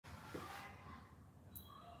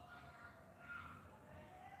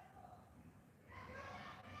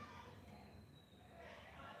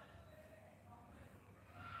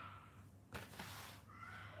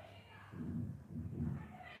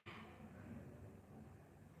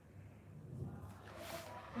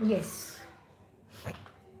Yes.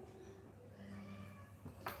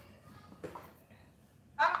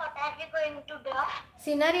 What are we going to draw?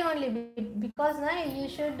 Scenery only, because na you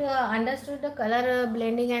should understood the color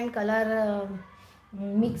blending and color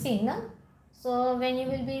mixing, na? So when you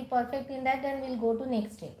will be perfect in that, then we'll go to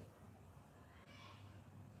next step.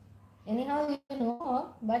 Anyhow, you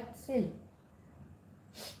know, but still.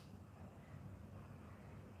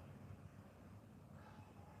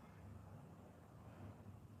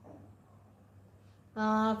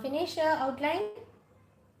 Finish outline,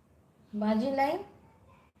 margin line.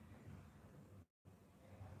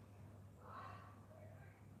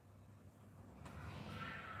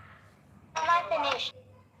 Am I finished?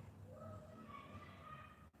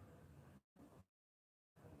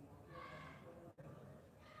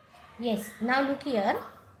 Yes. Now look here.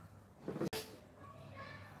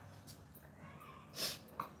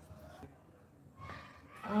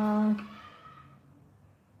 Uh,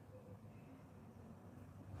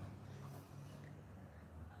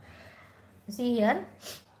 See here.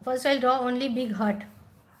 First, I'll draw only big heart.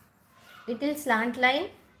 Little slant line.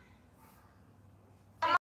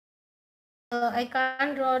 I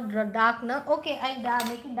can't draw dark now. Okay, I'll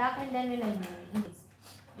make it dark and then we'll increase.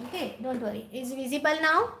 Okay, don't worry. Is visible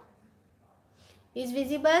now? Is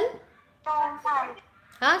visible?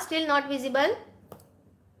 Still not visible?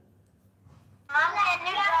 Mom, can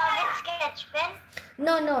you draw with sketch pen?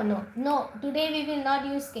 No. Today we will not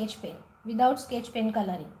use sketch pen. Without sketch pen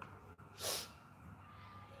coloring.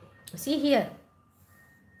 See here.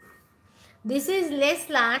 This is less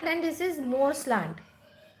slant and this is more slant.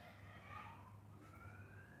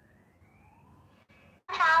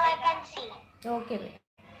 Now I can see. Okay.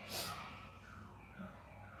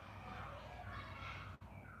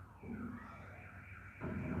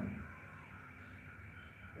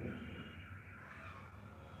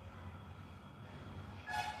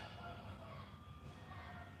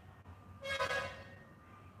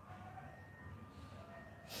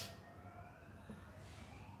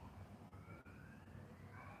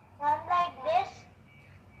 Not like this.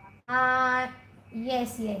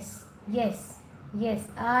 Yes.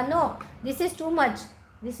 No, this is too much.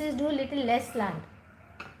 This is do little less slant.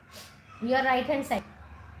 Your right hand side.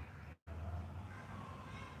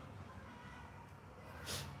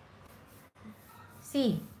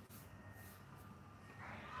 See.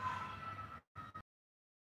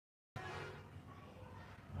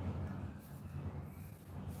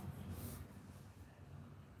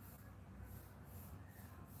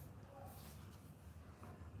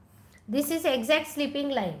 This is exact sleeping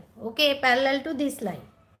line. Okay, parallel to this line.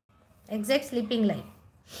 Exact sleeping line.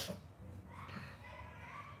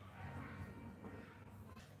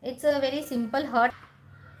 It's a very simple heart.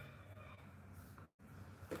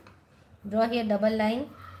 Draw here double line.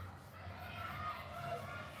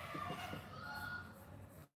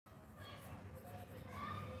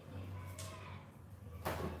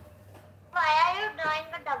 Why are you drawing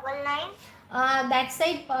a double line? That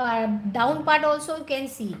side down part also you can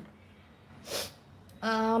see.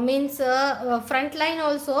 Means front line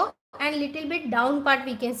also and little bit down part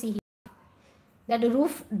we can see here. That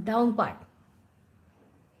roof down part.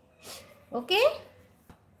 Okay.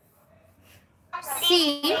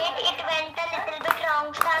 See. It went a little bit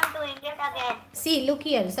wrong, so I'm doing it again. See, look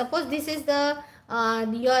here. Suppose this is the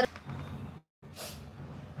your.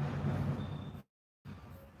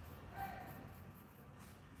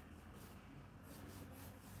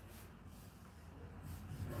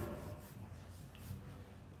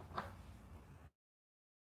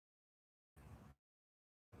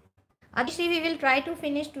 Adishri, we will try to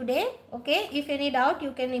finish today. Okay. If any doubt,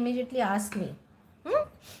 you can immediately ask me.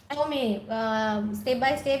 Show me step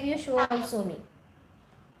by step. You show also me,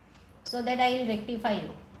 so that I will rectify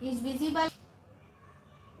you. Is visible.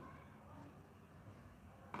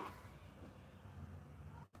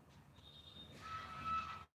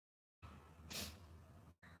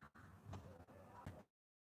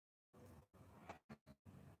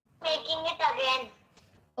 Making it again.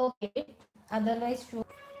 Okay. Otherwise, show.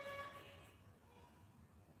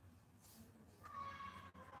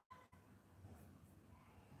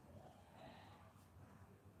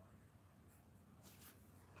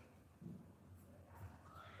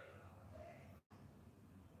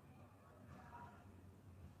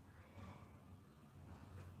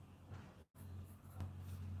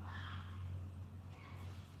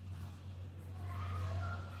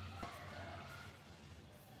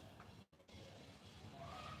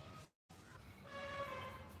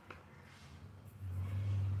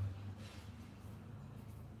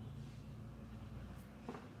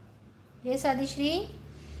 Yes, Adishri.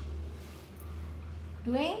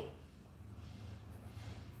 Doing.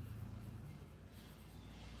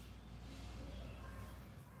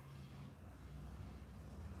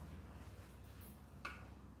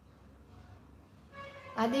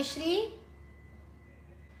 Adishri?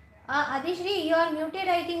 Adishri, you are muted,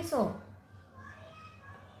 I think so.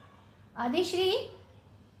 Adishri?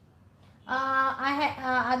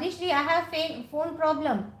 Adishri, I have phone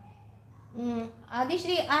problem.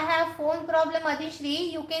 Adishri, I have phone problem.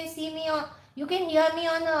 Adishri, you can see me on, you can hear me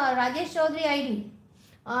on Rajesh Chaudhary ID.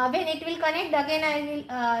 When it will connect again, I will.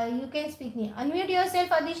 You can speak me. Unmute yourself,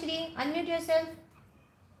 Adishri. Unmute yourself.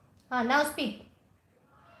 Now speak.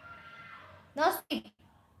 Now speak.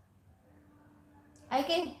 I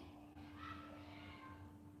can.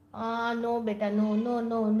 No, beta. No, no,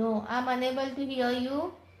 no, no. I'm unable to hear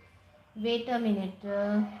you. Wait a minute.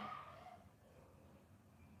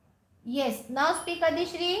 Yes. Now speak,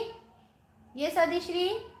 Adishri. Yes,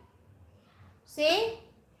 Adishri. Say.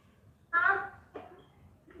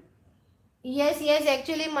 Yes, yes.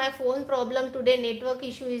 Actually, my phone problem today. Network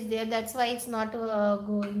issue is there. That's why it's not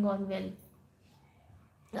going on well.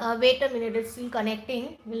 Wait a minute. It's still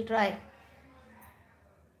connecting. We'll try.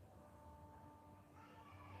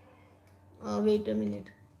 Wait a minute.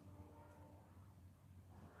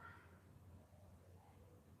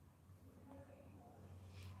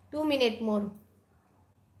 Two minutes more.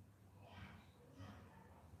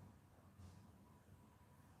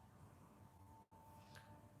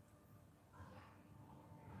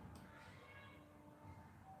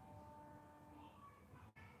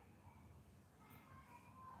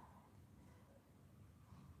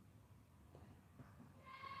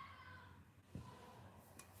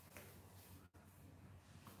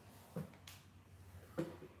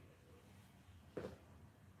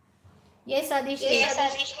 Yes, Adishri. Yes,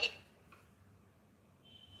 Adishri.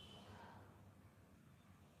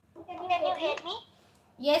 Can you hear me?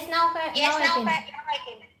 Yes, now I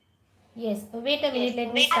can. Yes. Wait a minute.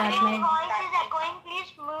 Let me start Your my. voice is echoing.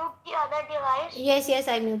 Please mute the other device. Yes, yes.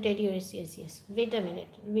 I muted yours. Yes, yes. Wait a minute.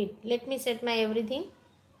 Wait. Let me set my everything.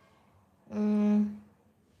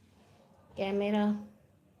 Camera.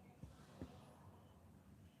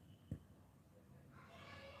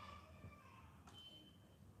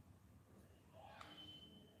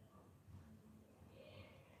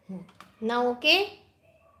 Now okay.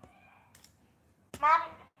 Ma'am,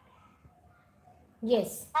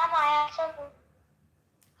 Yes. I also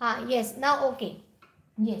do. Yes. Now okay.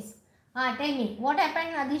 Yes. Tell me what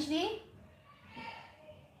happened, Adishri?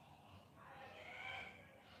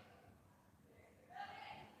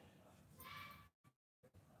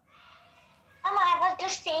 Ma'am, I was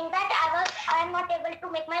just saying that I am not able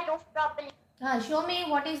to make my roof properly. Show me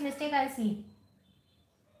what is mistake. I'll see.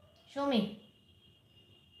 Show me.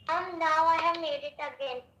 Now I have made it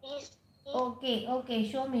again. Please. Okay. Okay.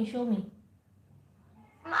 Show me. Show me.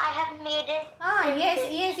 I have made it. Yes,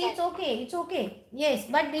 yes, it's okay, it's okay. Yes,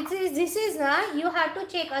 but this is you have to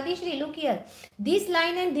check. Adishri, look here. This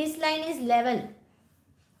line and this line is level.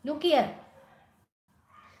 Look here.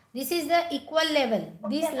 This is the equal level.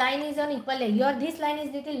 This line is on equal level. This line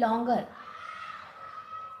is little longer.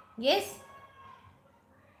 Yes.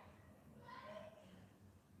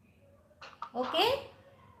 Okay.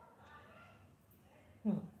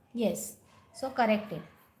 Yes. So correct it.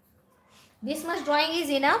 This much drawing is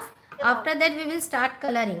enough. After that we will start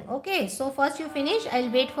coloring. Okay. So first you finish. I'll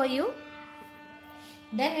wait for you.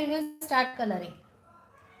 Then we will start coloring.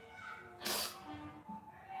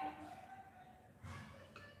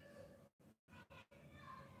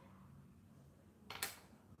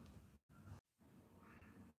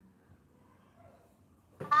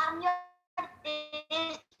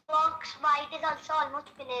 This box white is also almost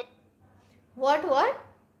finished. What?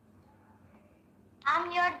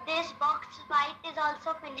 This box white is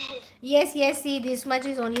also finished. Yes, yes, see this much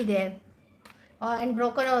is only there. And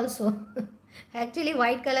broken also. Actually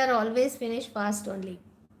white color always finish fast only.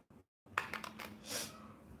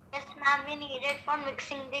 Yes, ma'am, we need it for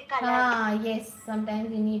mixing the color. Yes, sometimes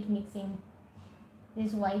we need mixing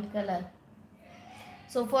this white color.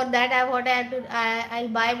 So for that I'll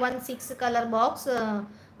buy one 6 color box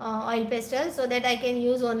oil pastel so that I can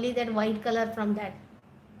use only that white color from that.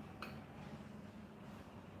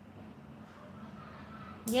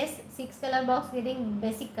 Yes, 6 color box getting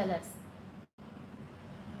basic colors.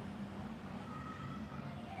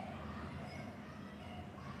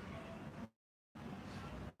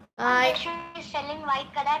 They should be selling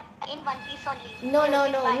white color in one piece only. No.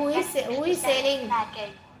 Who is selling?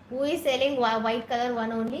 Who is selling white color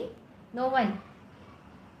one only? No one.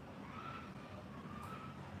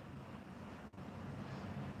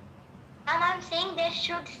 And I'm saying they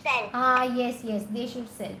should sell. Yes, they should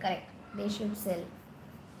sell. Correct. They should sell.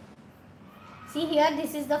 See here,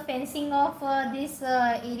 this is the fencing of this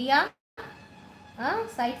area.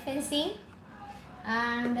 Side fencing.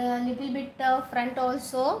 and a little bit front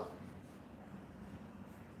also.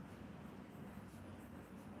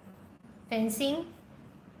 Fencing.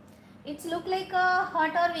 It's look like a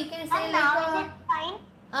hut, or we can say And like now is a it fine?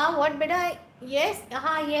 what beta? Yes,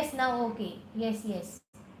 yes, now okay. Yes, yes.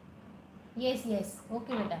 Yes, yes.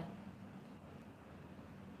 Okay, beta.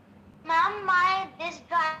 Ma'am, my this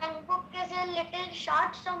drawing book is a little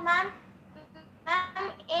short, so ma'am,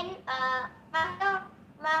 ma'am,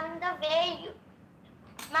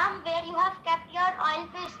 where you have kept your oil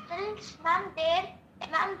pastels, ma'am, there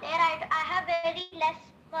I have very less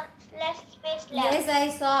space left. Yes, I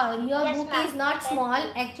saw. Your Yes, book ma'am. is not Yes, small.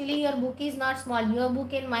 ma'am. Actually, your book is not small. Your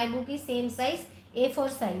book and my book is same size, A4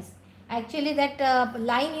 size. Actually, that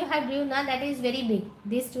line you have drawn, na, that is very big.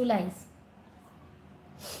 These two lines.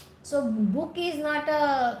 So, book is not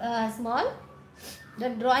small. The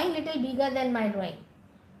drawing little bigger than my drawing.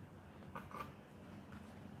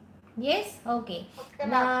 Yes? Okay. Okay, ma'am.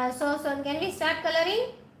 Now, so can we start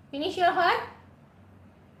coloring? Finish your heart?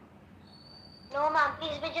 No, ma'am,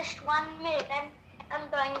 please be just 1 minute. I'm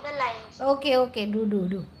drawing the lines. Okay, okay.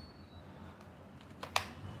 Do.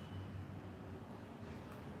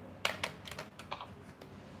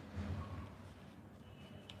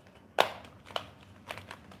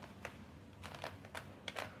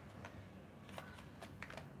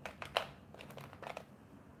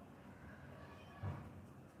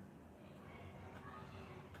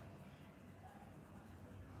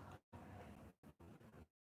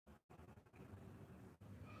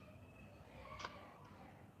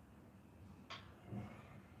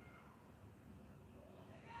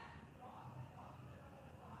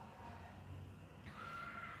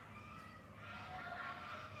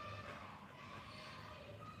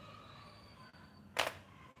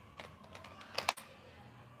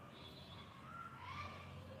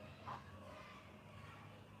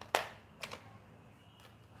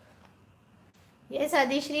 Yes,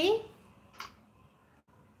 Adishri?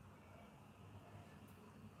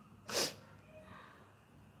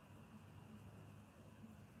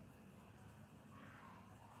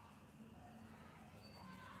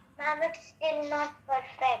 Ma'am, it's still not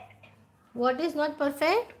perfect. What is not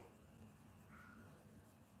perfect?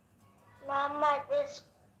 Ma'am, this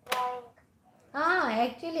drawing.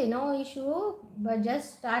 Actually, no issue. But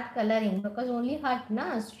just start coloring because only heart,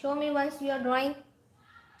 na? Show me once you are drawing.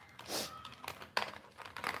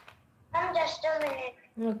 Ma'am, just a minute.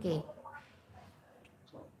 Okay.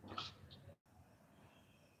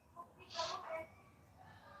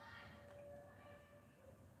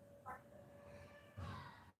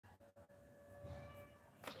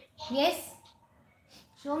 Yes.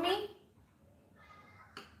 Show me.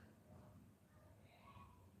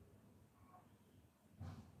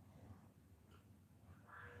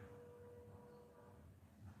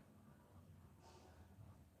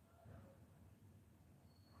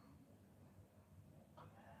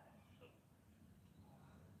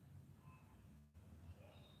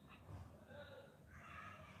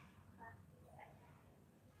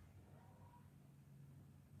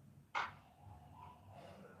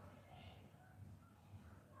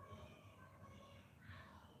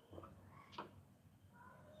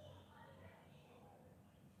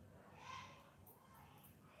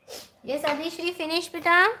 Yes, Adishri, finish,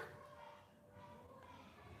 beta.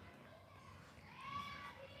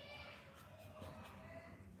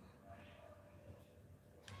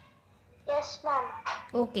 Yes, ma'am.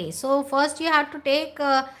 Okay, so first you have to take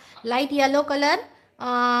light yellow color.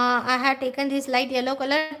 I have taken this light yellow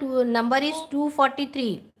color. To number is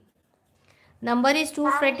 243. Number is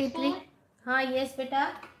 243. See? हाँ yes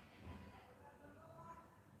बेटा.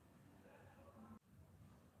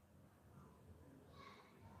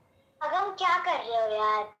 अगम क्या कर रहे हो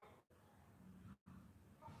यार?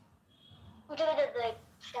 मुझे भी दे दो एक.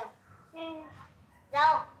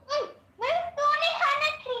 जाओ. मैं तो नहीं खाना,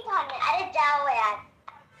 3 खाने. अरे जाओ यार.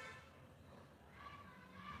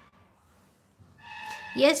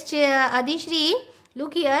 Yes, Adishri,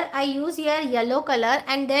 look here. I use here yellow color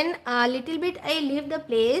and then a little bit I leave the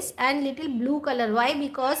place and little blue color. Why?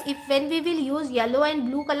 Because if when we will use yellow and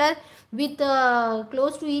blue color with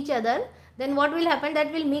close to each other, then what will happen? That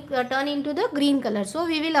will make turn into the green color. So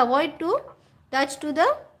we will avoid to touch to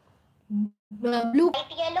the blue.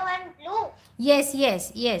 Light yellow and blue. Yes.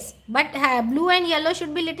 But blue and yellow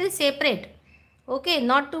should be little separate. Okay,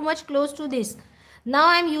 not too much close to this. Now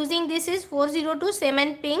I am using this is 402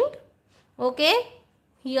 cement pink. Okay,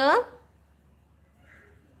 here.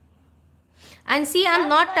 And see, I am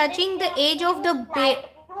not touching the edge of the Light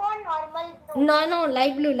blue or normal blue? No,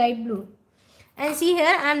 light blue. And see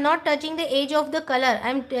here, I am not touching the edge of the color. I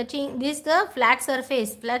am touching this the flat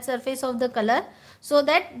surface of the color. so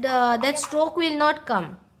that that stroke will not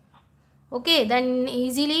come. Okay, then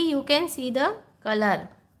easily you can see the color.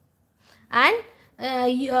 And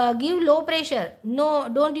give low pressure. No,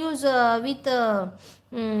 don't use with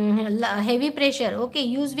heavy pressure. Okay,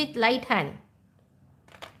 use with light hand.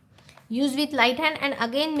 Use with light hand, and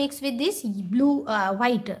again mix with this blue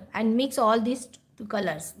white, and mix all these two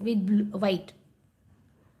colors with blue, white.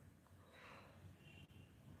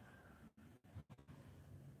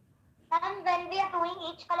 And when we are doing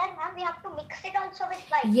each color, ma'am, we have to mix it also with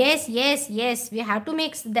white. Yes, yes, yes, we have to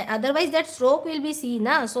mix the, otherwise that stroke will be seen,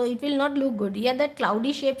 so it will not look good. Yeah, that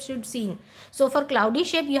cloudy shape should seen. So for cloudy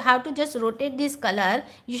shape you have to just rotate this color.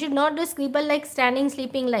 You should not do scribble like standing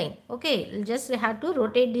sleeping line. Okay, you just have to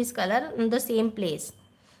rotate this color in the same place,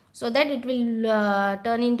 so that it will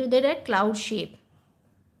turn into the that cloud shape.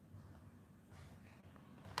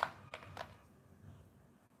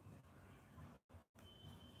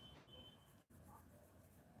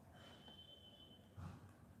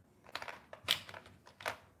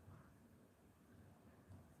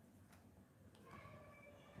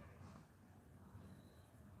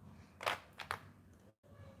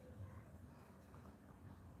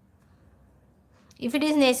 If it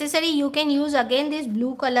is necessary, you can use again this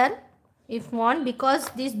blue color if want, because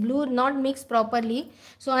this blue not mixed properly.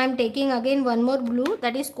 So I am taking again one more blue,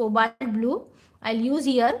 that is cobalt blue. I'll use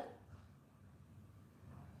here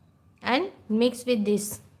and mix with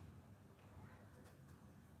this.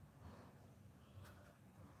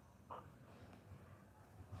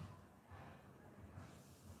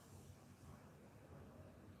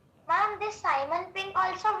 Ma'am, this Simon pink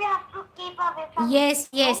also we have to keep away from. Yes,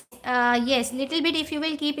 yes, yes, little bit if you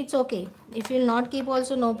will keep, it's okay. If you will not keep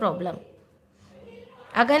also, no problem.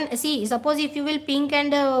 Again, see, suppose if you will pink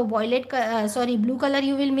and blue color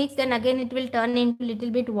you will mix, then again it will turn into little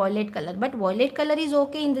bit violet color. But violet color is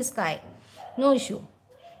okay in the sky, no issue.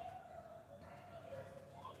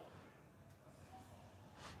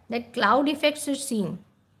 That cloud effect should seen.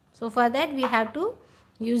 So for that we have to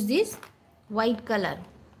use this white color.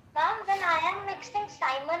 Ma'am, when I am mixing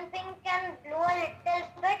Simon pink and blue a little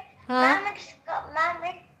bit, Huh?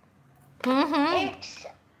 it's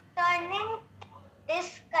turning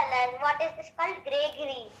this color. What is this called? Grey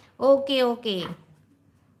green. Okay, okay.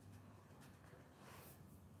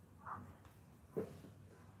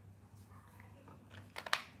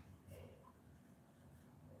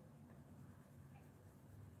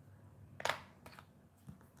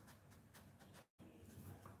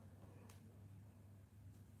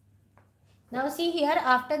 Now see here,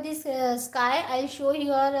 after this sky, I'll show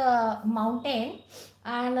your mountain,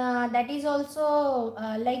 and that is also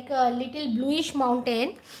like a little bluish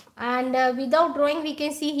mountain, and without drawing we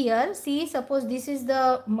can see here. See, suppose this is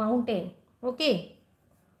the mountain. Okay,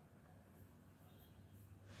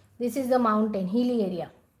 this is the mountain, hilly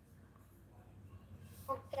area.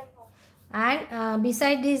 Okay, And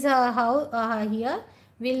beside this house here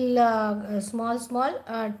will small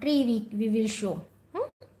tree we will show.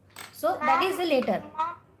 So that is the later.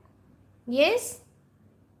 Yes,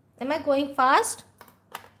 am I going fast?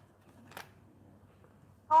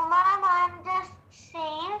 Oh, ma'am, I'm just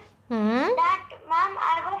saying that, ma'am,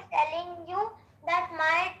 I was telling you that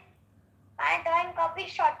my drawing copy is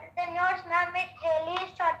shorter than yours, ma'am. It really is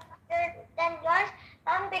shorter than yours,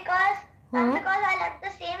 ma'am, because I left the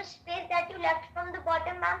same space that you left from the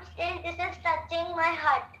bottom, ma'am. Still, this is touching my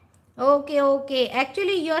heart. Okay, okay.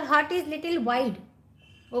 Actually, your heart is little wide.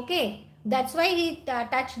 Okay, that's why he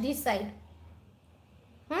touched this side.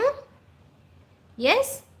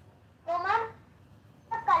 Yes? No, ma'am.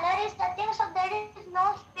 The color is touching, so there is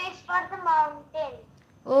no space for the mountain.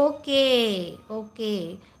 Okay,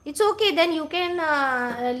 okay. It's okay. Then you can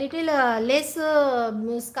little less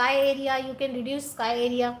sky area. You can reduce sky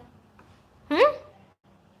area.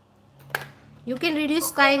 You can reduce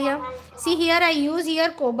sky area. See here, I use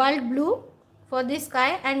here cobalt blue for this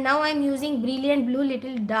sky, and now I am using brilliant blue,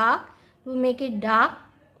 little dark, to make it dark.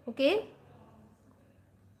 Okay.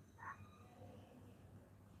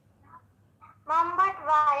 Mom, but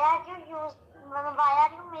why are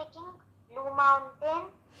you making blue mountain?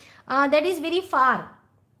 That is very far,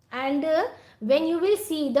 and when you will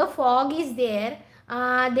see the fog is there,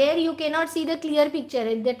 there you cannot see the clear picture.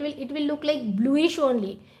 It will look like bluish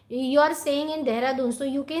only. You are staying in Dehradun, so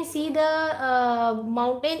you can see the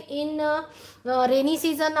mountain in rainy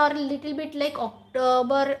season, or little bit like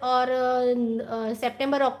October or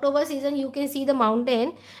September October season. You can see the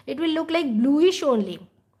mountain. It will look like bluish only.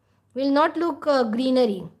 Will not look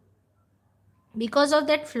greenery because of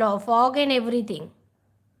that fog and everything.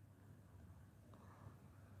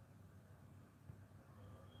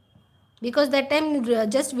 Because that time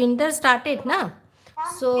just winter started, na.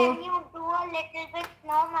 So can you do a little bit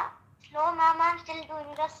slow, ma'am? I'm still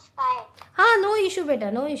doing the sky. No issue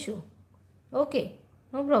beta, no issue. Okay,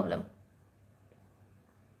 no problem.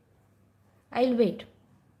 I'll wait.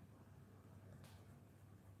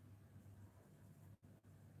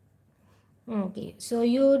 Okay, so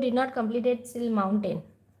you did not complete it till mountain.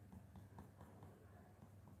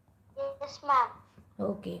 Yes, ma'am.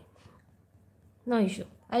 Okay, no issue.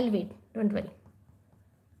 I'll wait. Don't worry.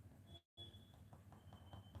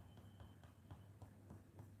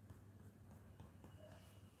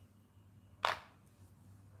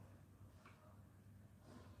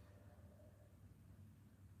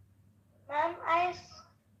 Ma'am,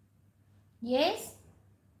 Yes.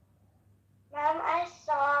 Ma'am, I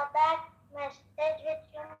saw that message which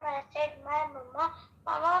you messaged my mama.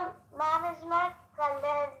 Ma'am, is my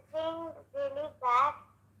coloring really bad?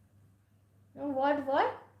 What?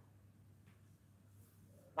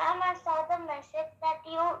 Ma'am, I saw the message that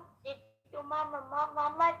you did to my mama.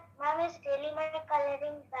 Ma'am, is really my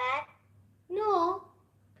coloring bad? No.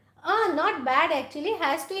 Not bad actually.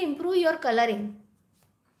 Has to improve your coloring.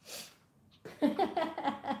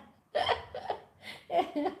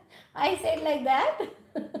 I said like that.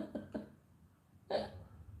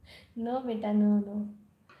 No, beta, no.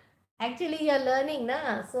 Actually, you're learning,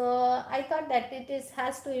 na. So I thought that it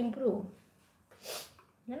has to improve.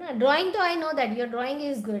 No, drawing, though I know that your drawing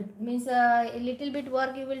is good. Means a little bit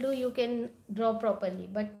work you will do, you can draw properly.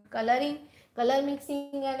 But coloring, color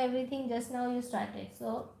mixing, and everything, just now you started.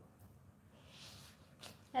 So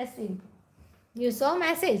has to improve. You saw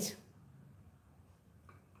message.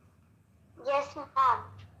 Yes, ma'am.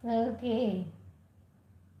 Okay.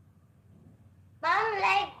 Ma'am,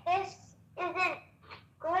 like this isn't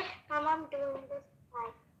good. Ma'am, I'm doing this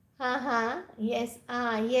right. Yes.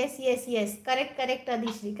 Yes. Correct,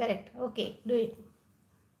 Adishri. Correct. Okay, do it.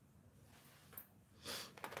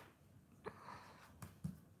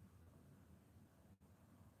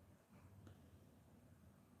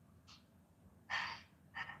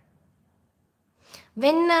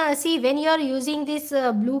 When you are using this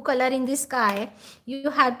blue color in the sky, you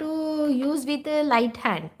have to use with a light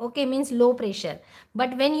hand. Okay, means low pressure.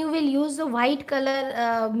 But when you will use the white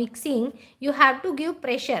color mixing, you have to give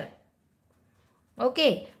pressure.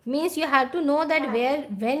 Okay, means you have to know that where,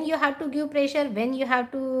 when you have to give pressure, when you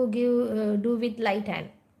have to give do with light hand.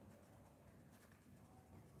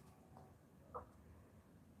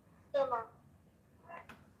 Okay, ma'am.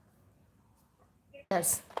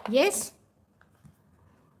 Yes.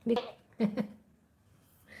 Ma'am,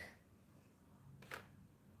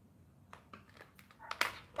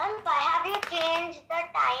 have you changed the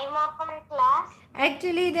time of my class?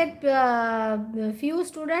 Actually, that few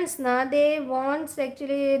students na, they wants,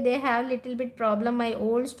 actually they have little bit problem. My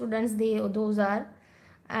old students, those are,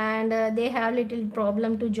 and they have little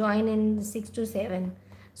problem to join in 6 to 7.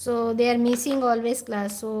 So they are missing always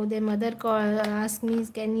class. So their mother ask me,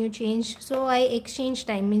 can you change? So I exchange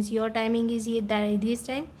time, means your timing is this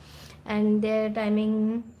time, and their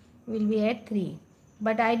timing will be at 3.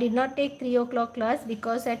 But I did not take 3 o'clock class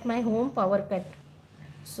because at my home power cut.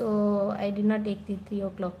 So I did not take the 3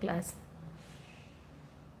 o'clock class.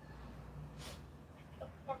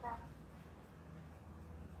 Okay, ma'am.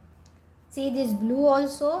 See this blue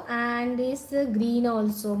also, and this green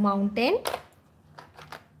also, mountain.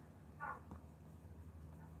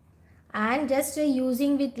 And just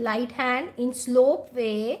using with light hand in slope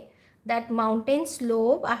way, that mountain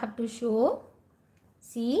slope I have to show.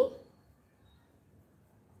 See.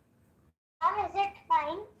 Ma'am, is it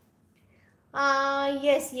fine?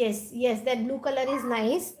 Yes. That blue color is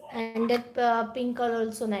nice, and that pink color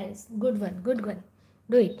also nice. Good one.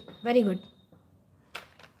 Do it. Very good.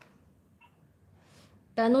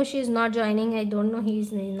 Tanush is not joining. I don't know. He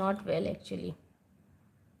is not well actually.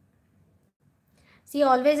 See,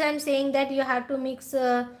 always I'm saying that you have to mix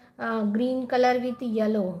green color with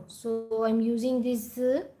yellow. So I'm using this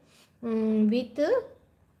with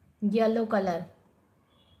yellow color.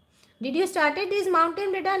 Did you started this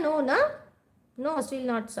mountain, beta? No, na? No, still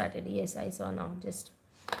not started. Yes, I saw now. Just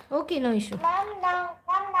okay, no issue. Ma'am, now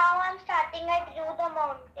I'm starting. I drew the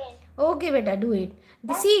mountain. Okay, beta, do it.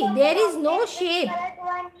 See, there is no shape. Which color do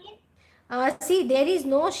I need? See, there is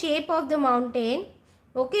no shape of the mountain.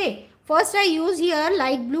 Okay. First I use here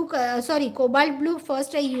light blue, cobalt blue.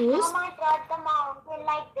 First I use. Mom, I brought the mountain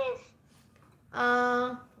like this.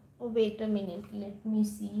 Wait a minute. Let me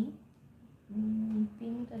see.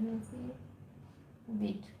 Pink, let me see.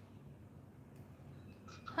 Wait.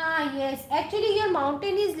 Yes. Actually, your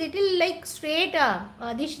mountain is little like straight,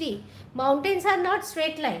 Dishri. Mountains are not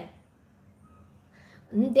straight line.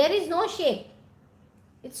 There is no shape.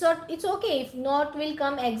 it's okay if not will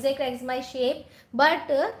come exact as my shape, but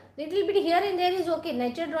little bit here and there is okay.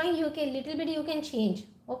 Nature drawing you can little bit you can change.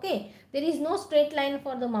 Okay, there is no straight line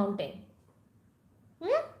for the mountain.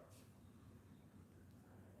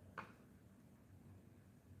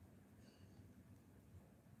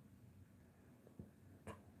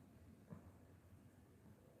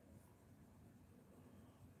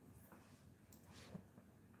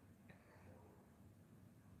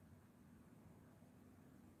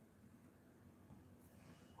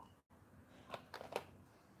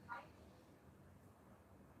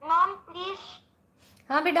 Mom, please.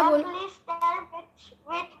 हाँ बेटा Mom, बोल. please tell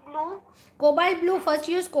which blue. Cobalt blue first.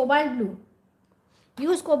 Use cobalt blue.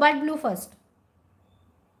 Use cobalt blue first.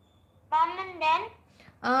 Mom,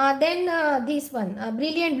 and Then this one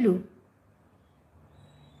brilliant blue.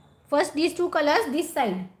 First these two colors this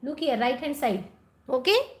side. Look here, right hand side.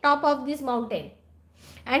 Okay, top of this mountain.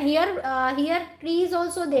 And here tree is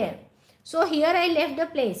also there. So here I left the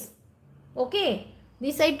place. Okay,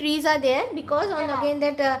 this side trees are there because on again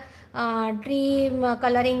that tree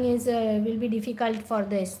coloring is will be difficult for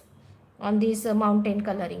this on this mountain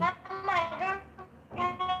coloring. Mom, I don't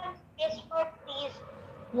have space for trees.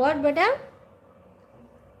 What beta?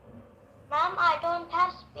 Mom, I don't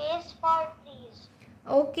have space for trees.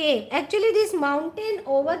 Okay, actually this mountain,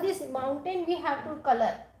 over this mountain we have to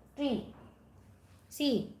color tree.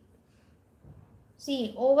 See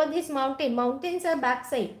over this mountains are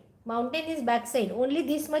backside. Mountain is backside. Only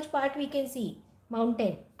this much part we can see.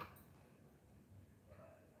 Mountain.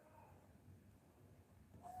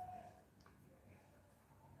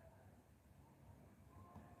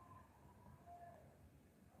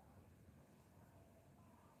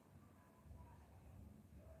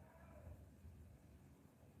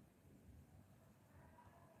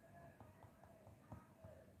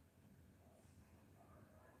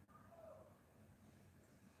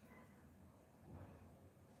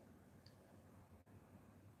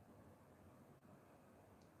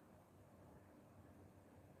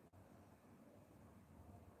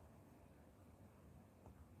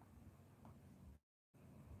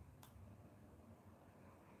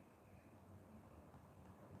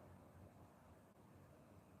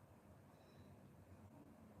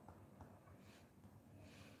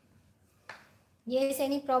 Yes,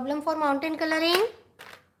 any problem for mountain coloring?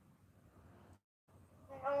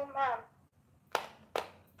 No, ma'am.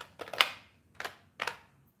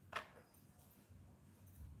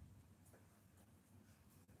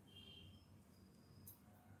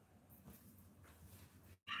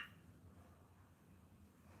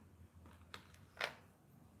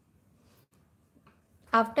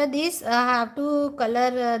 After this I have to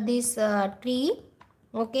color this tree.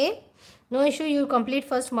 Okay, no issue, you complete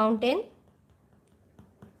first mountain.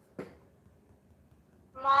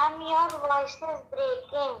 Mom, your voice is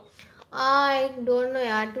breaking. I don't know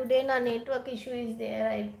yaar, today na network issue is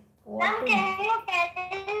there. Mom, can you tell?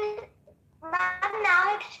 Mom,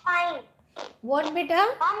 now it's fine. What beta?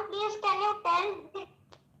 Mom, please can you tell?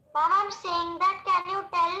 Mom, I'm saying that can you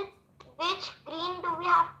tell which green do we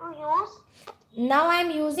have to use? Now I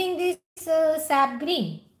am using this sap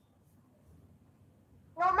green.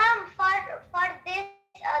 No, ma'am, for this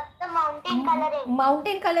the mountain coloring.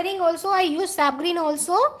 Mountain coloring also I use sap green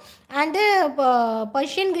also, and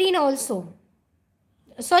Persian green also.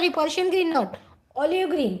 Sorry, Persian green not, olive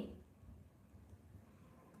green.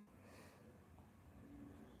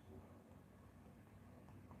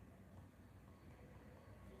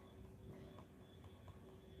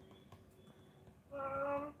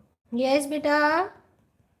 Yes beta.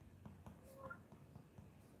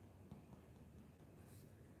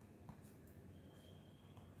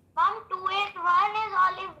 Mom, 281 is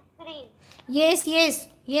olive green. Yes,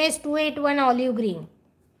 281 olive green.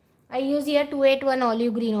 I use here 281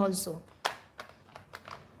 olive green also.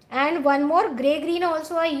 And one more grey green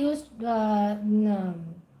also I used.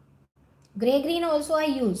 Grey green also I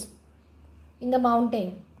use in the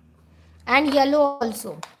mountain. And yellow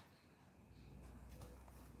also.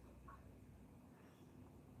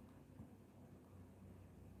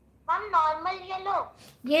 Mom, normal yellow.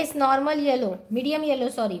 Yes, normal yellow. Medium yellow,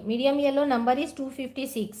 sorry. Medium yellow number is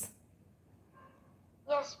 256.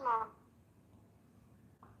 Yes, ma'am.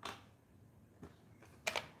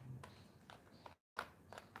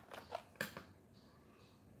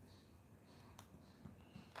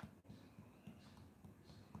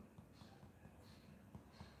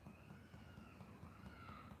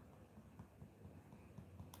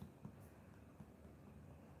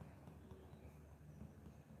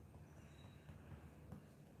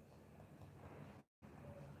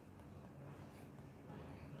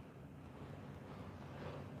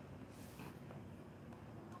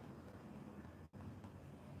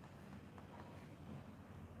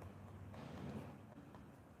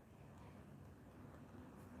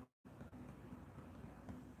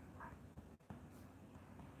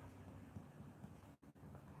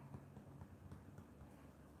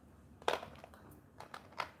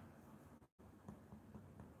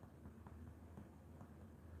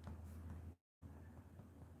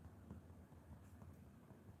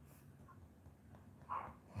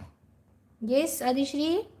 Yes,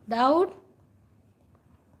 Adishri, doubt?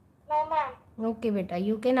 No, ma'am. Okay, beta,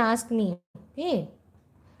 you can ask me. Okay,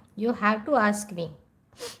 you have to ask me.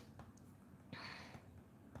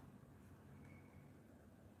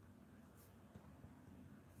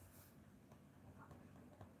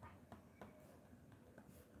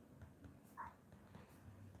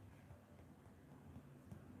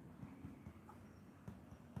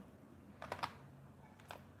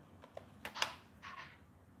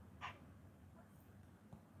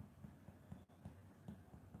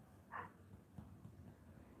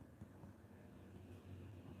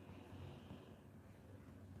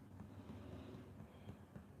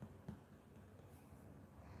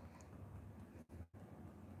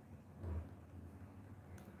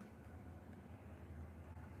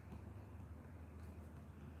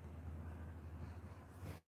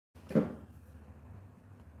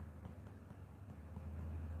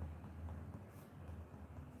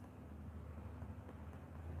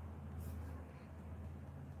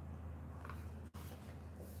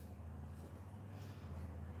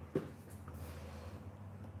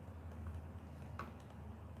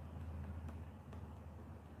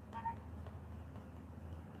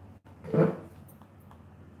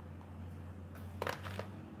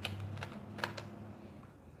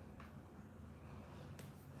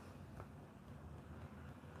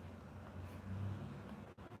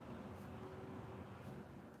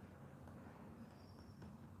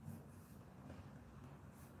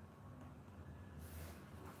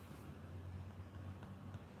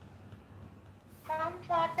 Ma'am,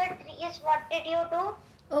 for the trees, what did you do?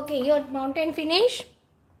 Okay, your mountain finish?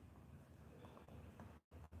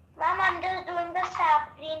 Ma'am, I'm just doing the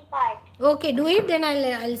sap green part. Okay, do it, then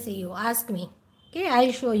I'll see you. Ask me. Okay,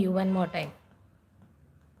 I'll show you one more time.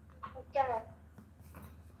 Okay, ma'am.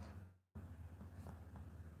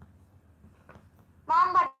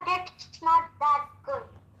 Ma'am, but it's not that good.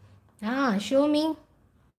 Ah, show me.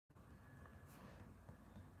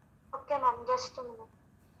 Okay, ma'am, just a minute.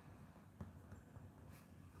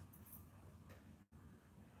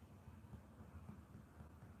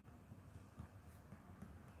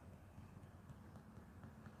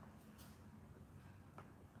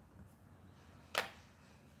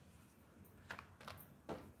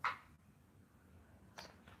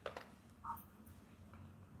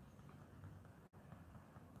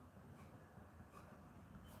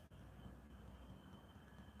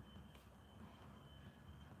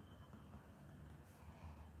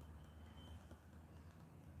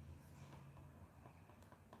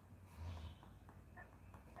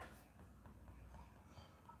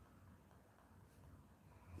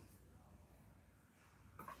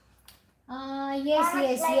 Yes, Ma'am,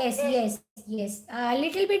 it's yes, like yes, this. yes, yes. A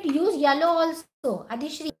little bit use yellow also.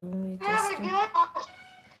 Adishri. Ma'am, Just, did you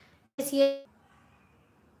yes, yes.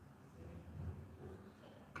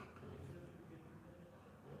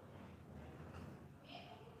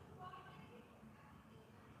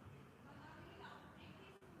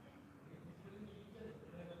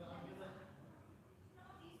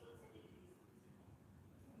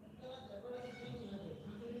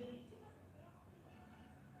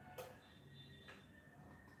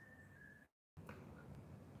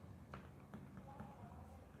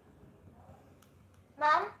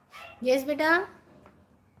 Ma'am, Yes, beta.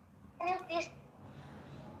 can you please?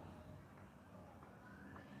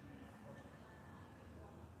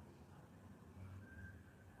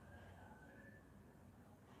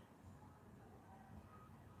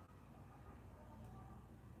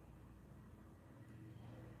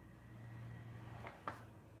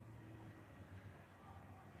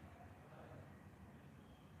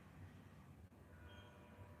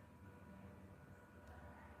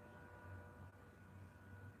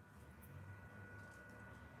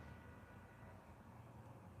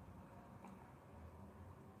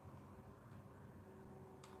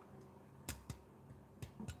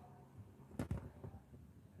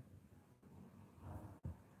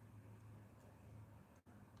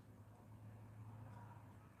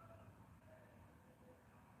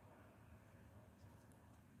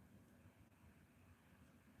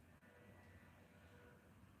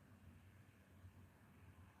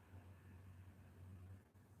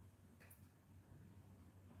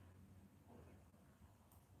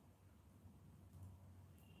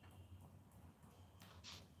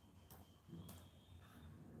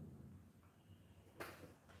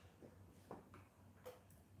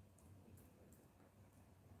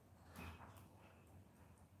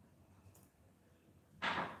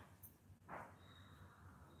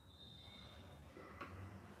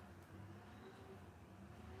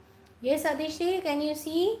 Yes, Adishri, can you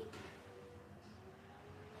see?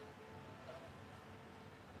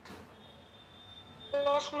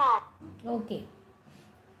 Okay.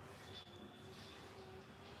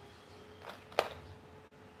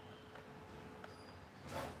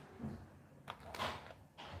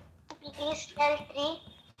 Please tell tree.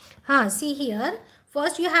 See here.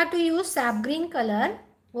 First you have to use sap green color,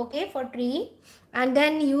 okay, for tree, and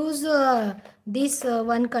then use this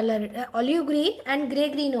one color, olive green and grey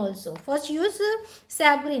green also. First use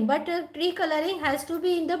sap green, but tree coloring has to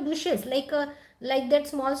be in the bushes, like that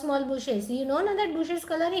small bushes. You know na that bushes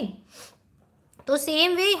coloring. So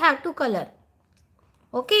same way you have to color,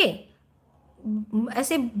 okay.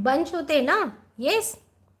 ऐसे bunch होते हैं ना, yes.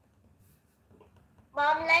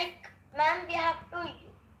 Mom, we have to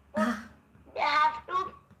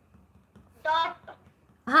dot.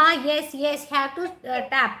 Yes, have to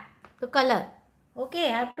tap the color, okay,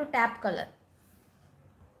 have to tap color.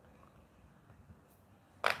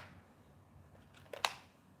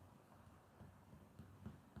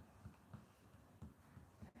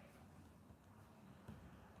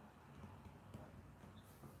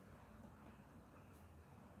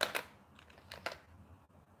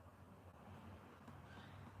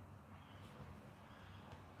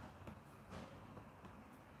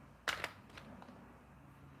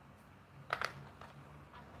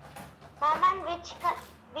 Mom, and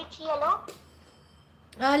which yellow?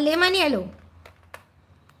 Lemon yellow,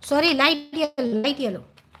 sorry, light yellow.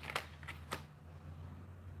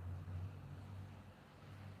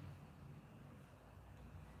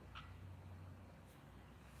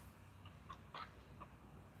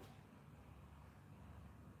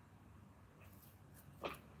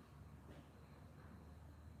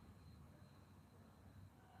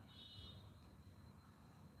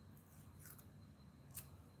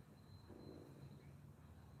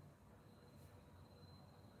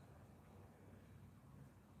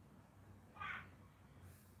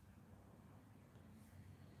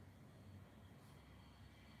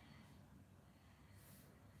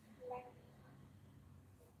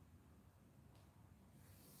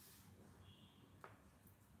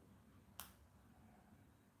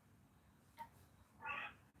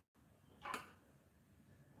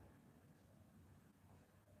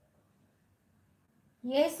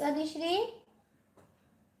 Yes, Adishri.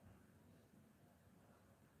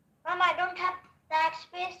 Mom, I don't have that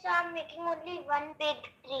space, so I'm making only one big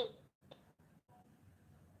tree.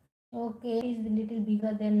 Okay, it's a little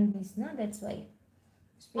bigger than this, na, that's why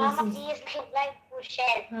space Mom, is. these look like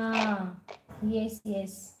bushes.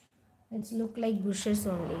 Yes, it's look like bushes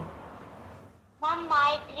only. Mom,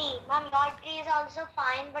 my tree. Mom, your tree is also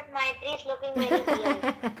fine, but my tree is looking very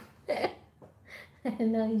weird.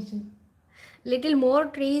 No issue. Little more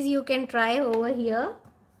trees you can try over here,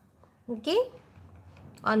 okay,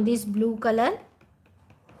 on this blue color.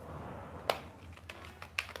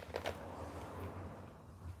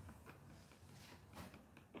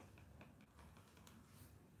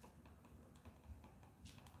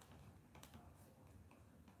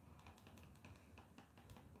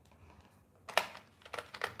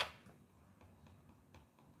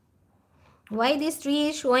 Why this tree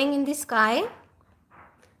is showing in the sky?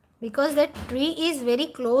 Because that tree is very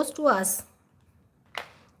close to us,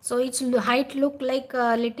 so its height look like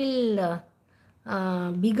a little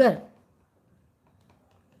bigger.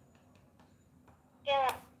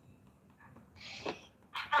 Yeah.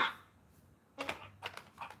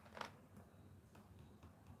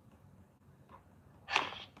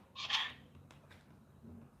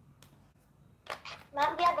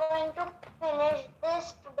 Ma'am, we are going to finish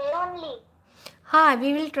this today only.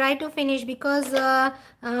 We will try to finish, because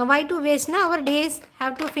why to waste na, our days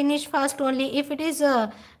have to finish fast only. If it is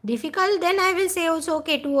difficult, then I will say also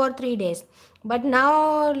okay 2 or 3 days, but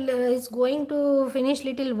now it's going to finish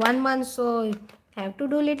little 1 month, so have to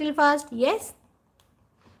do little fast. Yes.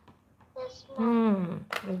 Yes, ma'am.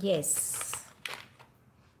 Yes.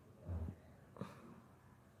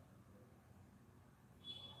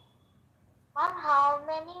 Ma'am, how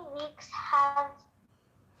many weeks have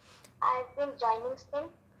I been joining STEM?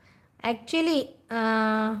 Actually,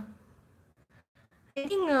 I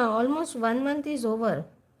think almost 1 month is over.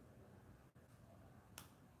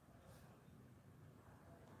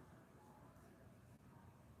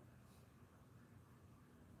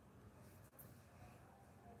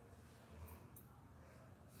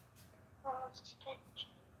 Oh, stretch.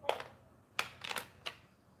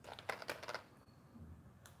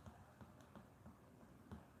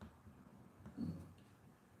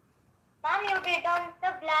 Ma'am, you did on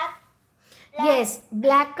the black. Yes,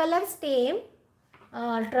 black color stem.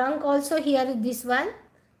 Trunk also here, this one.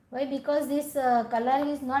 Why? Because this color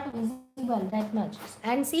is not visible that much.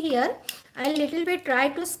 And see here, I'll little bit try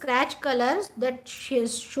to scratch colors that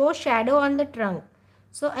show shadow on the trunk.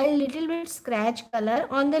 So I'll little bit scratch color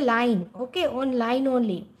on the line. Okay, on line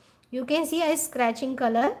only. You can see I scratching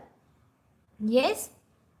color. Yes,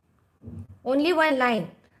 only one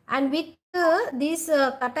line. And with this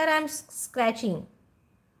cutter I'm scratching.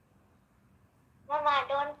 Mom, I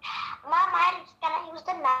don't. Mom, can I use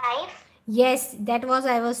the knife? Yes, that was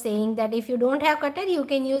I was saying, that if you don't have cutter, you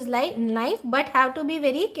can use knife, but have to be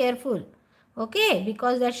very careful. Okay,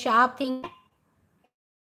 because that sharp thing.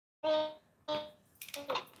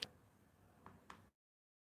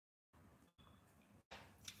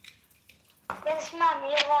 Yes, ma'am,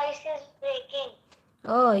 your voice is breaking.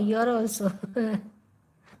 Oh, you're also.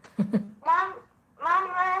 Mom, mom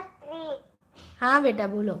was free. हाँ बेटा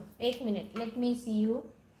बोलो, एक minute, let me see you.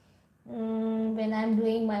 When I'm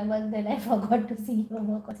doing my work, then I forgot to see your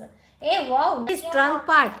work also. Hey, wow, this trunk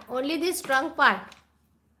part, only this trunk part.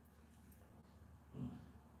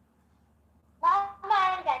 Mom,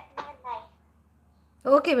 I'll get my knife.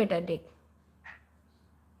 Okay बेटा, take.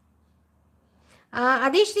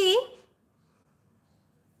 Adishri,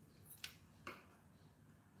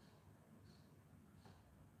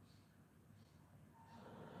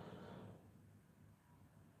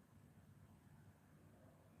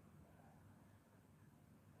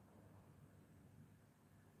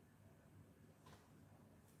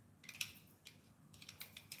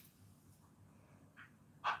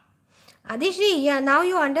 Adishri, yeah, now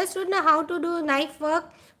you understood now how to do knife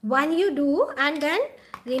work. One you do, and then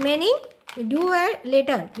remaining do it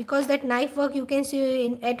later, because that knife work you can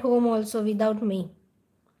see at home also without me.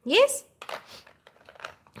 Yes.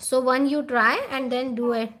 So one you try and then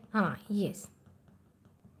do it. Yes.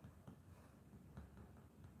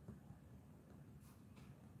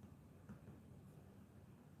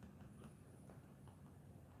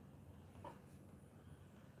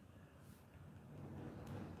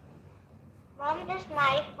 Mom, this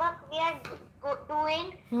knife work we are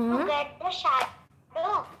doing to get the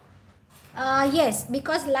shadow. Yes,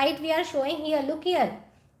 because light we are showing here. Look here.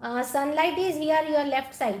 Sunlight is here your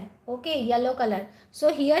left side. Okay, yellow color.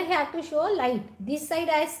 So here you have to show light. This side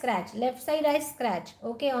I scratch. Left side I scratch.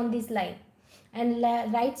 Okay, on this line. And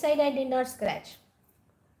right side I did not scratch.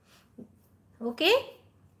 Okay.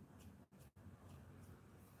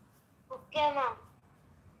 Okay, ma'am.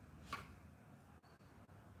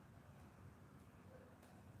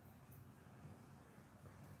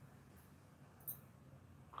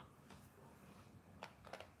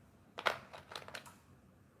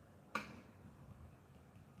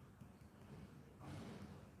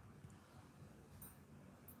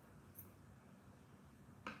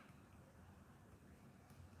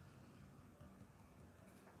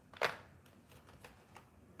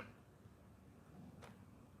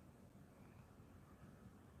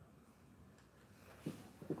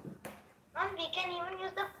 Mom, we can even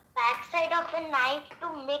use the back side of the knife to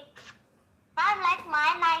mix. Mom, like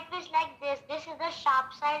my knife is like this. This is the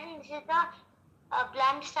sharp side and this is the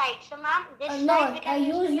blunt side. So, ma'am, this side we can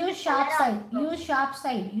use sharp side. Use sharp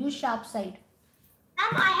side. Use sharp side.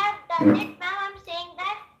 Ma'am, I have done it. Ma'am, I'm saying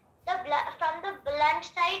that from the blunt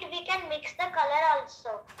side we can mix the color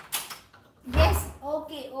also. Yes.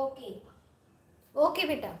 Okay. Okay. Okay,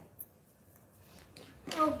 beta.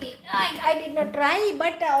 Okay, I did not try,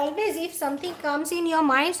 but always if something comes in your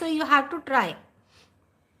mind, so you have to try.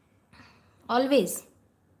 Always.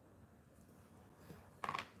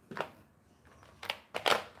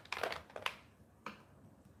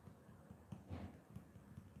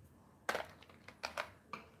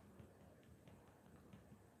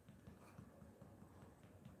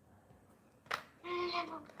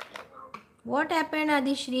 What happened,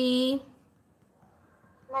 Adishri?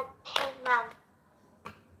 Nothing, ma'am.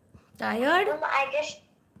 Tired? Ma'am,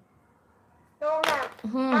 no,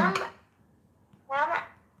 ma'am.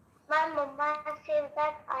 Ma'am, Mama says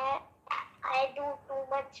that I do too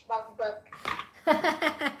much bug.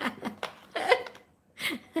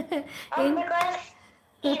 Because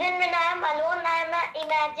even when I am alone, I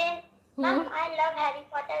imagine, Mom, I love Harry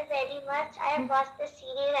Potter very much. I have watched the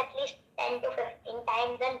series at least 10 to 15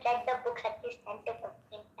 times and read the books at least 10 to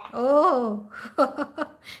 15 times. Oh,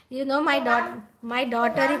 you know my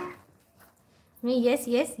daughter. Yes.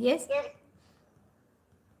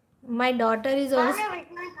 My daughter is also.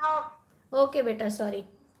 Okay, beta, sorry.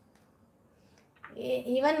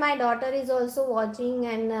 Even my daughter is also watching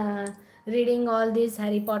and reading all these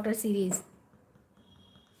Harry Potter series.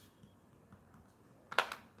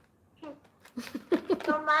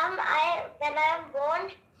 So, ma'am, when I am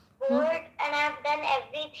bored and I have done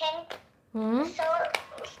everything, so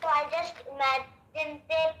I just imagine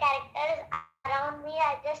the characters around me.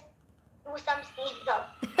 I just do some scenes of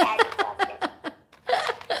Harry Potter.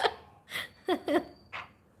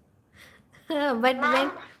 But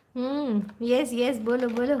Ma'am, yes, yes, bolo,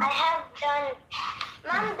 bolo. I have done.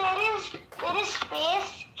 Ma'am, there is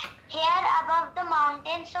space here above the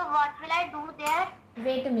mountain. So what will I do there?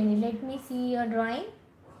 Wait a minute, let me see your drawing.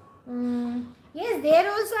 Yes,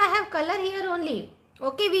 there also I have color here only.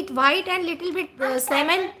 Okay, with white and little bit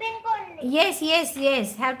salmon. Pink only. Yes, yes,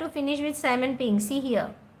 yes. Have to finish with salmon pink. See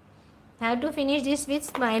here. Have to finish this with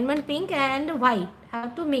salmon pink and white.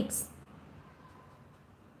 Have to mix.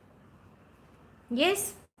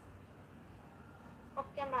 Yes.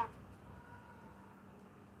 Okay, ma'am.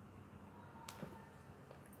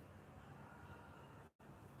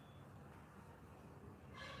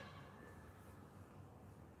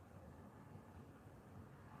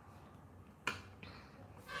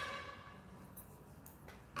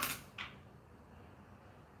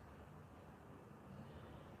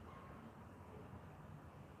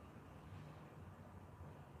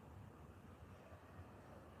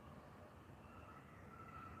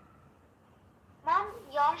 Ma'am,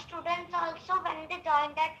 your students also, when they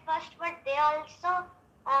joined at first, but they also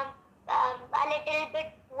a little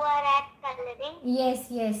bit poor at coloring. Yes,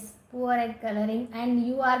 yes. Poor at coloring, and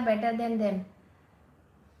you are better than them.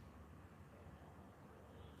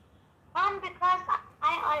 Ma'am, because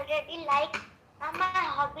I already like, my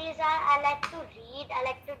hobbies are I like to read, I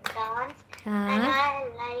like to dance, and I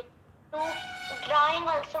like to drawing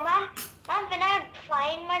also, ma'am. Ma'am, when I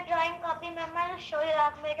find my drawing copy, ma'am, I'll show you.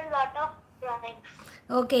 I've made a lot of drawings.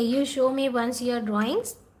 Okay, you show me once your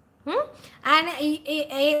drawings. And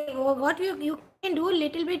what you can do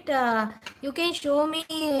little bit. You can show me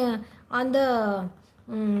on the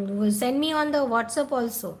send me on the WhatsApp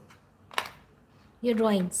also your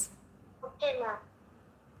drawings. Okay, ma'am.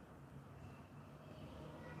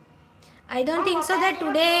 I don't think so that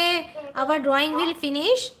today our drawing will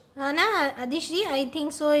finish. Na Adishri, I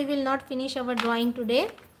think so. We will not finish our drawing today.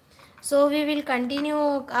 So we will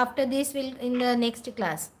continue after this. Will in the next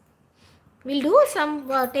class. We'll do some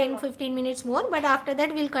 10-15 minutes more, but after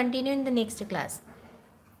that we'll continue in the next class.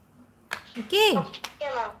 Okay. Okay,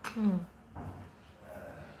 ma'am.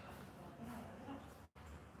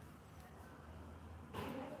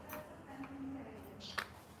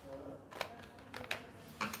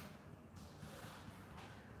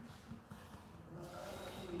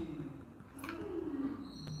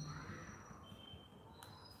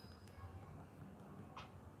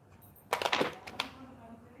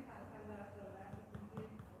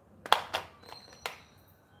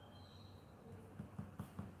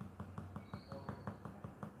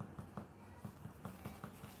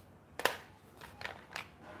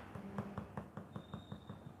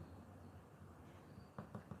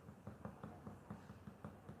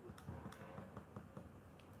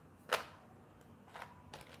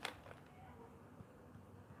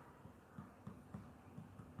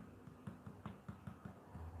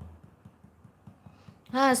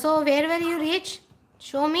 So where were you reach?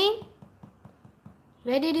 Show me.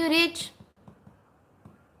 Where did you reach?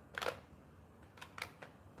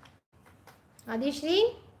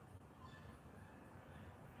 Adishri?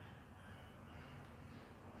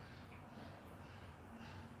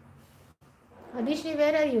 Adishri,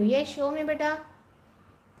 where are you? Yes, show me, beta.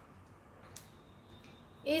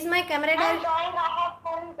 Is my camera I'm drawing. I have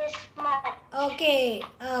done this much. Okay,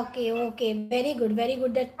 okay. Very good, very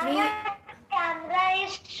good. That And my camera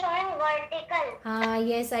is showing vertical.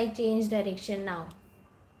 Yes, I changed direction now.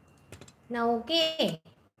 Now, okay.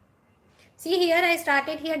 See here, I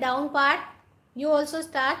started here down part. You also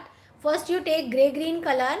start. First, you take grey green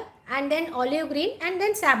color and then olive green and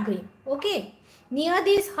then sap green. Okay. Near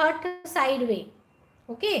this hut side way.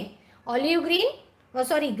 Okay. Olive green. Oh,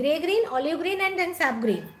 sorry. Grey green, olive green and then sap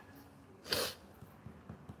green.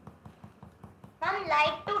 Ma'am,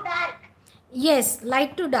 light to dark. Yes,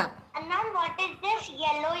 light to dark. And ma'am, what is this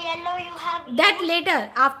yellow you have? That later,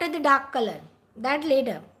 after the dark color. That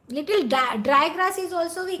later. Little dry grass is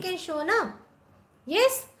also we can show now.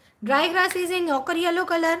 Yes, dry grass is in ochre yellow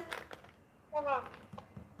color.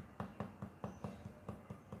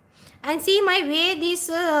 And see my way this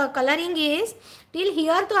coloring is till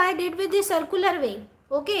here to I did with the circular way.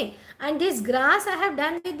 Okay, and this grass I have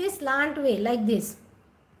done with this slant way like this.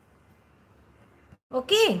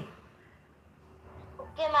 Okay.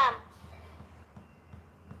 Okay, ma'am.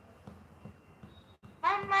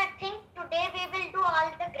 Ma'am, I think today we will do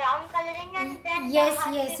all the ground coloring and then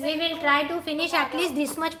Yes, we will try to finish at least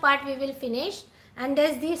this much part we will finish, and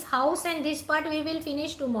there's this house and this part we will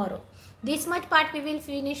finish tomorrow. This much part we will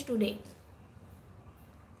finish today.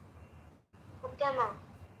 Okay, ma'am.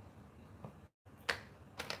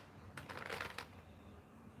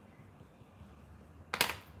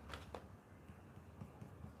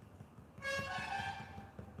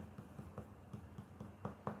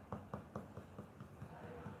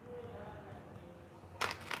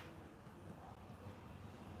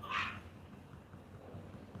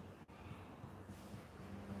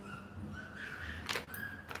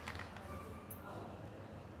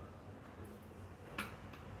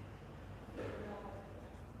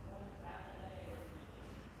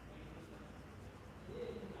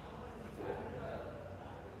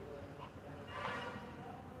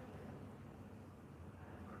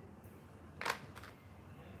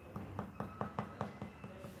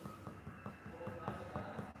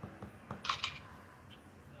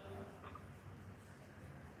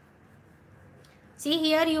 See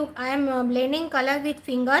here, I am blending color with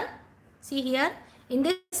finger. See here, in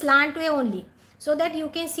this slant way only, so that you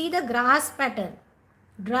can see the grass pattern,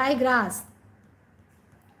 dry grass.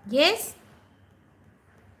 Yes.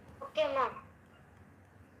 Okay, ma'am.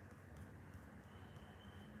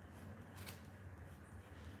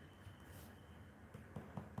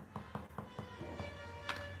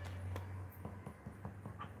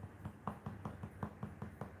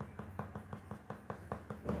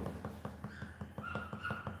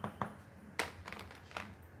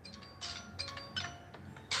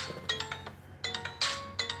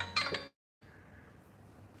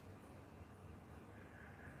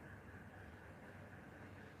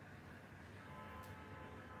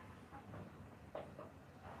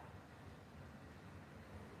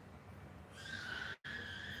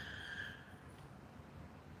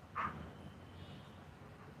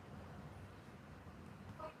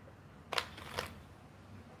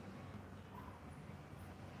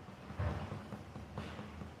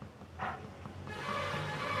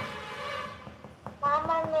 Ma'am,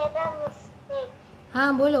 I made a mistake.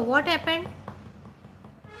 हाँ बोलो, what happened?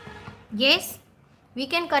 Yes, we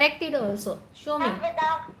can correct it also. Show me. Ma'am,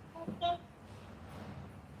 without thinking,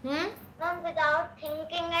 Hmm. ma'am, without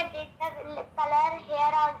thinking, I did the color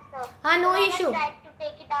here also. No So issue. I tried to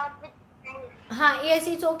take it out with pen. Yes,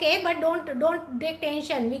 it's okay, but don't take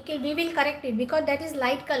tension. We will correct it, because that is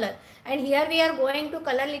light color, and here we are going to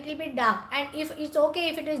color little bit dark. And if it's okay,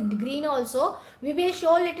 if it is green also, we will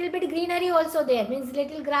show little bit greenery also there, means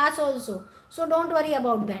little grass also. So don't worry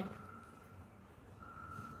about that.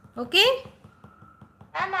 Okay.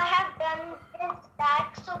 Ma'am, I have done this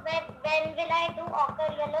dark, so when will I do ochre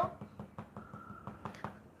yellow?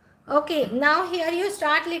 Okay, now here you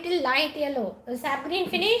start little light yellow. Sap green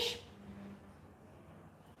finish?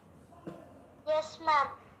 Yes,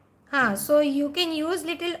 ma'am. So you can use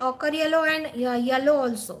little ochre yellow and yellow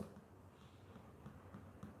also.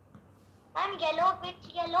 Ma'am, yellow,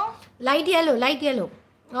 which yellow? Light yellow, light yellow.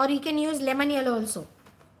 Or you can use lemon yellow also.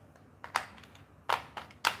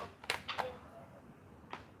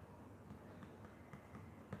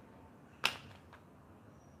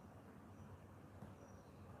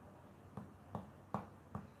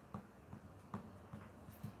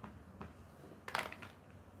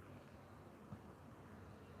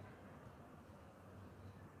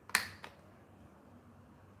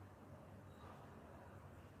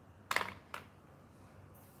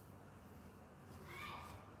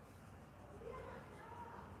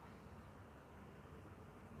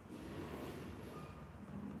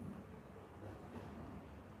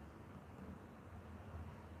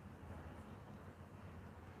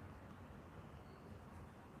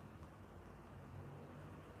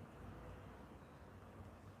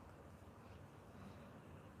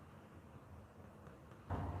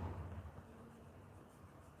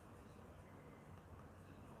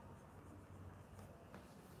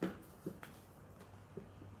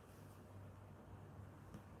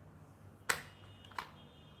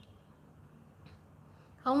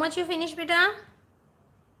 How much you finish, beta?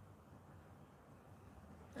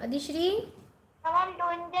 Adishri? Now I'm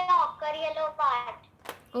doing the ochre yellow part.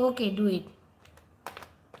 Okay, do it.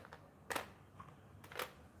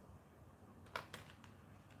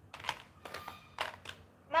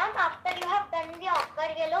 Ma'am, after you have done the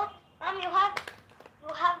ochre yellow, ma'am, you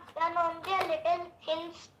have done only a little thin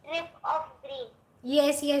strip of green.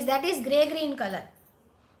 Yes, that is grey green color.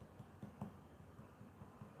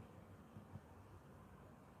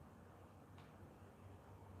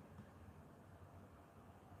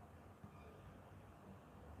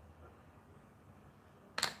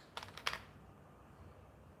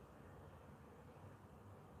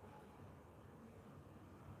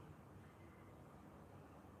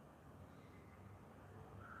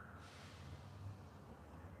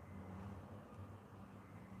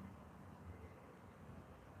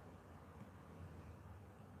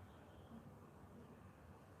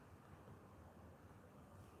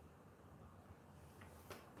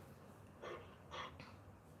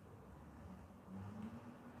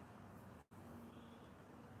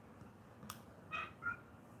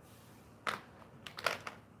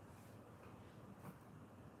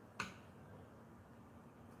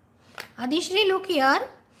 Adishri, look here.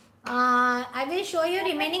 I will show you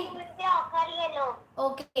remaining. With the ochre yellow.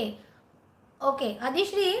 Okay. Okay.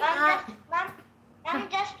 Adishri. Ma'am,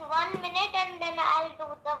 just 1 minute and then I'll do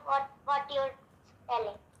the what you're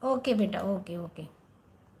telling. Okay, beta. Okay.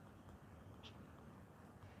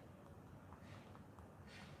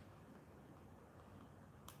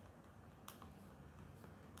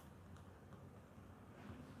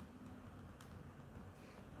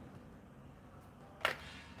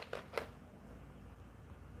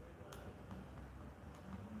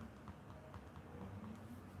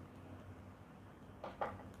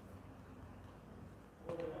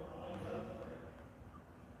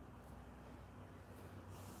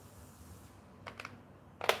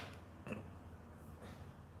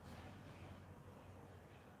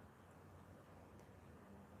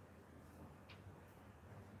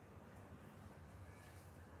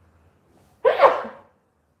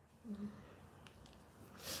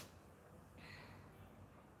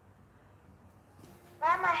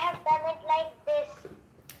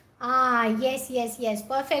 Yes.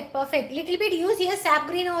 Perfect. Little bit use here sap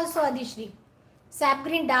green also, Adishri. Sap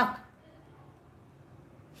green dark.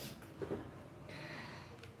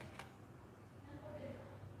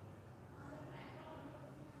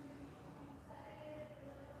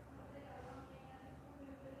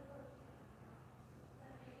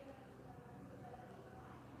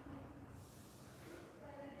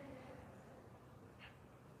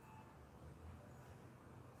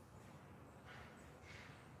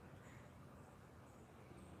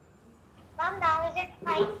 Mom, now is it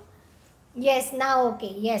fine? Yes, now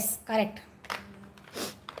okay. Yes, correct.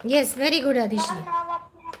 Yes, very good, Adishri. Mom, now what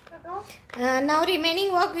we have to do? Now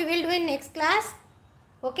remaining work we will do in next class.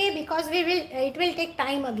 Okay, because it will take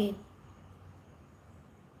time again.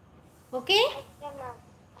 Okay? Okay, ma'am.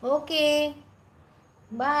 Okay.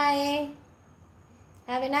 Bye.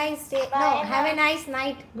 Have a nice day. No, Bye, have a ma'am. nice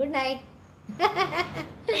night. Good night.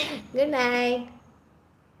 Good night.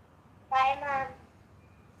 Bye, ma'am.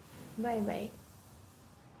 Bye.